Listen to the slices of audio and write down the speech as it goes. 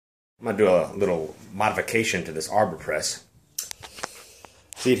I'm going to do a little modification to this arbor press.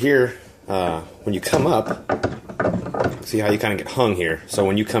 See it here, when you come up, see how you kind of get hung here. So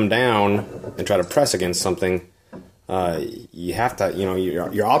when you come down and try to press against something, you have to,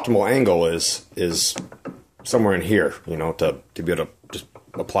 your optimal angle is somewhere in here, to be able to just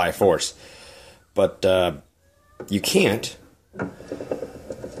apply force. But you can't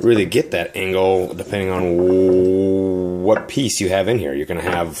really get that angle depending on what piece you have in here. You're going to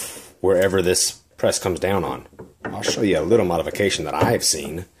have wherever this press comes down on. I'll show you a little modification that I've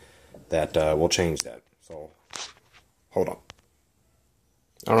seen that will change that. So, hold on.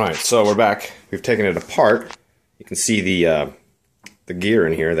 Alright, so we're back. We've taken it apart. You can see the gear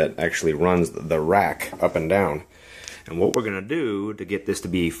in here that actually runs the rack up and down. And what we're going to do to get this to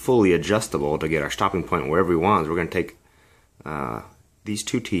be fully adjustable, to get our stopping point wherever we want, is we're going to take these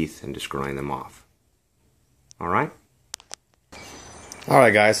two teeth and just grind them off. Alright?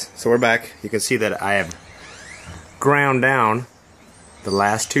 Alright guys, so we're back. You can see that I have ground down the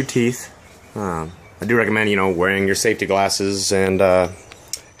last two teeth. I do recommend, wearing your safety glasses and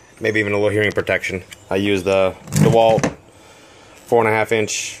maybe even a little hearing protection. I use the DeWalt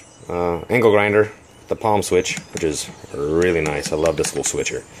 4.5-inch angle grinder, the palm switch, which is really nice. I love this little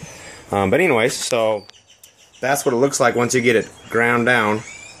switcher. But anyways, so that's what it looks like once you get it ground down,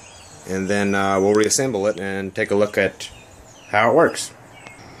 and then we'll reassemble it and take a look at how it works.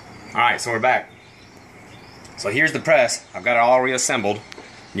 Alright, so we're back. So here's the press. I've got it all reassembled.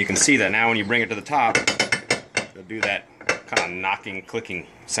 You can see that now when you bring it to the top, it'll do that kind of knocking, clicking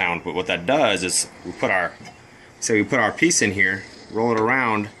sound. But what that does is we put our piece in here, roll it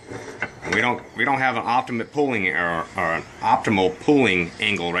around, and we don't have an optimal pulling or an optimal pulling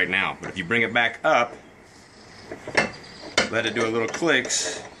angle right now. But if you bring it back up, let it do a little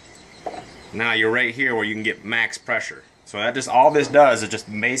clicks, now you're right here where you can get max pressure. So that just, all this does is just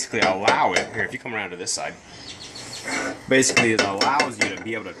basically allow it, here if you come around to this side, basically it allows you to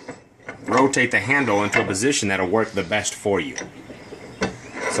be able to rotate the handle into a position that'll work the best for you.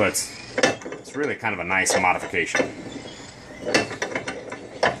 So it's really kind of a nice modification.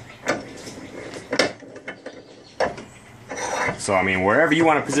 So I mean, wherever you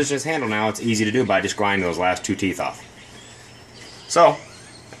want to position this handle now, it's easy to do by just grinding those last two teeth off. So,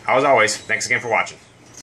 as always, thanks again for watching.